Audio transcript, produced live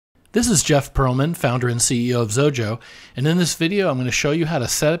This is Jeff Pearlman, founder and CEO of Xojo, and in this video I'm going to show you how to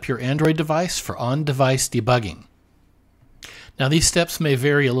set up your Android device for on-device debugging. Now these steps may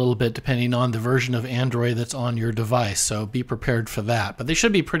vary a little bit depending on the version of Android that's on your device, so be prepared for that, but they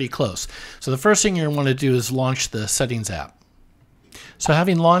should be pretty close. So the first thing you're going to want to do is launch the Settings app. So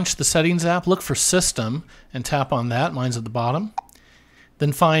having launched the Settings app, look for System and tap on that. Mine's at the bottom.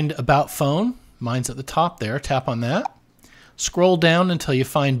 Then find About Phone. Mine's at the top there. Tap on that. Scroll down until you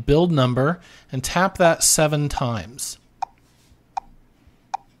find Build Number and tap that 7 times.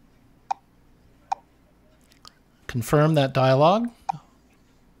 Confirm that dialog.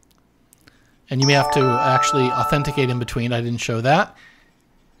 And you may have to actually authenticate in between. I didn't show that.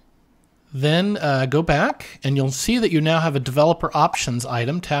 Then go back and you'll see that you now have a Developer Options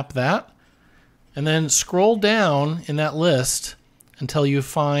item. Tap that. And then scroll down in that list until you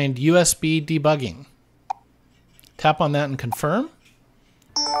find USB Debugging. Tap on that and confirm.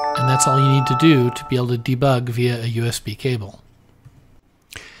 And that's all you need to do to be able to debug via a USB cable.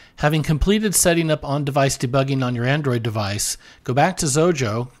 Having completed setting up on-device debugging on your Android device, go back to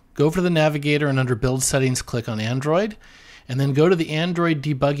Xojo, go over to the navigator and under Build Settings, click on Android, and then go to the Android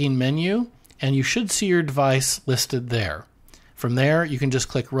debugging menu, and you should see your device listed there. From there, you can just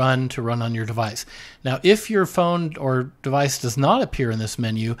click Run to run on your device. Now, if your phone or device does not appear in this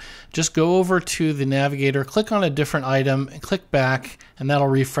menu, just go over to the navigator, click on a different item, and click back, and that'll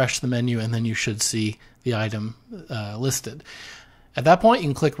refresh the menu, and then you should see the item listed. At that point, you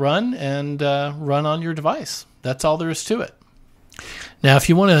can click Run and run on your device. That's all there is to it. Now, if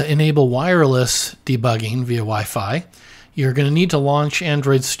you want to enable wireless debugging via Wi-Fi, you're going to need to launch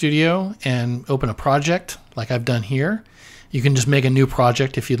Android Studio and open a project like I've done here. You can just make a new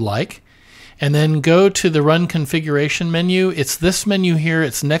project if you'd like. And then go to the Run Configuration menu. It's this menu here.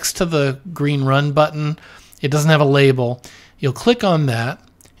 It's next to the green Run button. It doesn't have a label. You'll click on that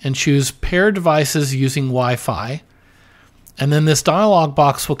and choose Pair Devices using Wi-Fi. And then this dialog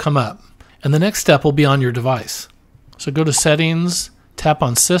box will come up. And the next step will be on your device. So go to Settings, tap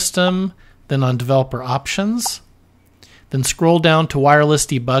on System, then on Developer Options. Then scroll down to Wireless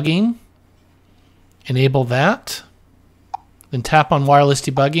Debugging. Enable that. Then tap on Wireless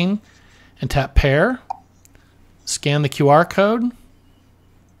Debugging and tap Pair. Scan the QR code.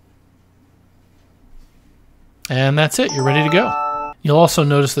 And that's it. You're ready to go. You'll also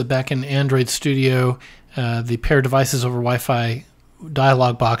notice that back in Android Studio, the Pair Devices over Wi-Fi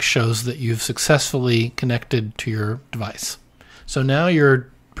dialog box shows that you've successfully connected to your device. So now you're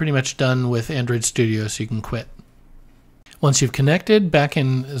pretty much done with Android Studio, so you can quit. Once you've connected, back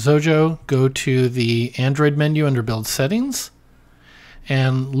in Xojo, go to the Android menu under Build Settings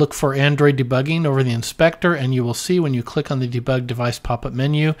and look for Android Debugging over the inspector, and you will see when you click on the Debug Device pop-up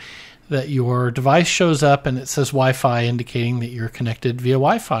menu that your device shows up and it says Wi-Fi, indicating that you're connected via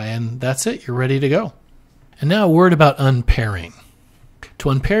Wi-Fi, and that's it. You're ready to go. And now a word about unpairing. To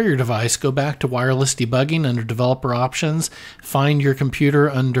unpair your device, go back to Wireless Debugging under Developer Options, find your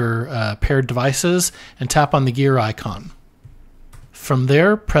computer under Paired Devices, and tap on the gear icon. From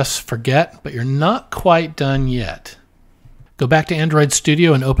there, press Forget, but you're not quite done yet. Go back to Android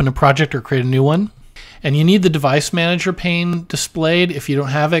Studio and open a project or create a new one. And you need the Device Manager pane displayed. If you don't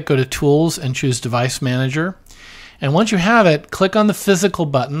have it, go to Tools and choose Device Manager. And once you have it, click on the Physical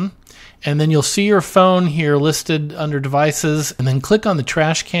button, and then you'll see your phone here listed under Devices, and then click on the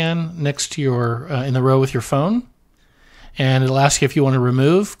trash can next to your in the row with your phone. And it'll ask you if you want to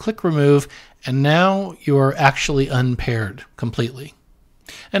remove. Click Remove, and now you're actually unpaired completely.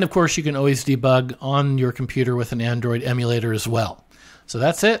 And of course, you can always debug on your computer with an Android emulator as well. So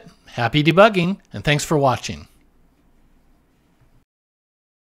that's it. Happy debugging, and thanks for watching.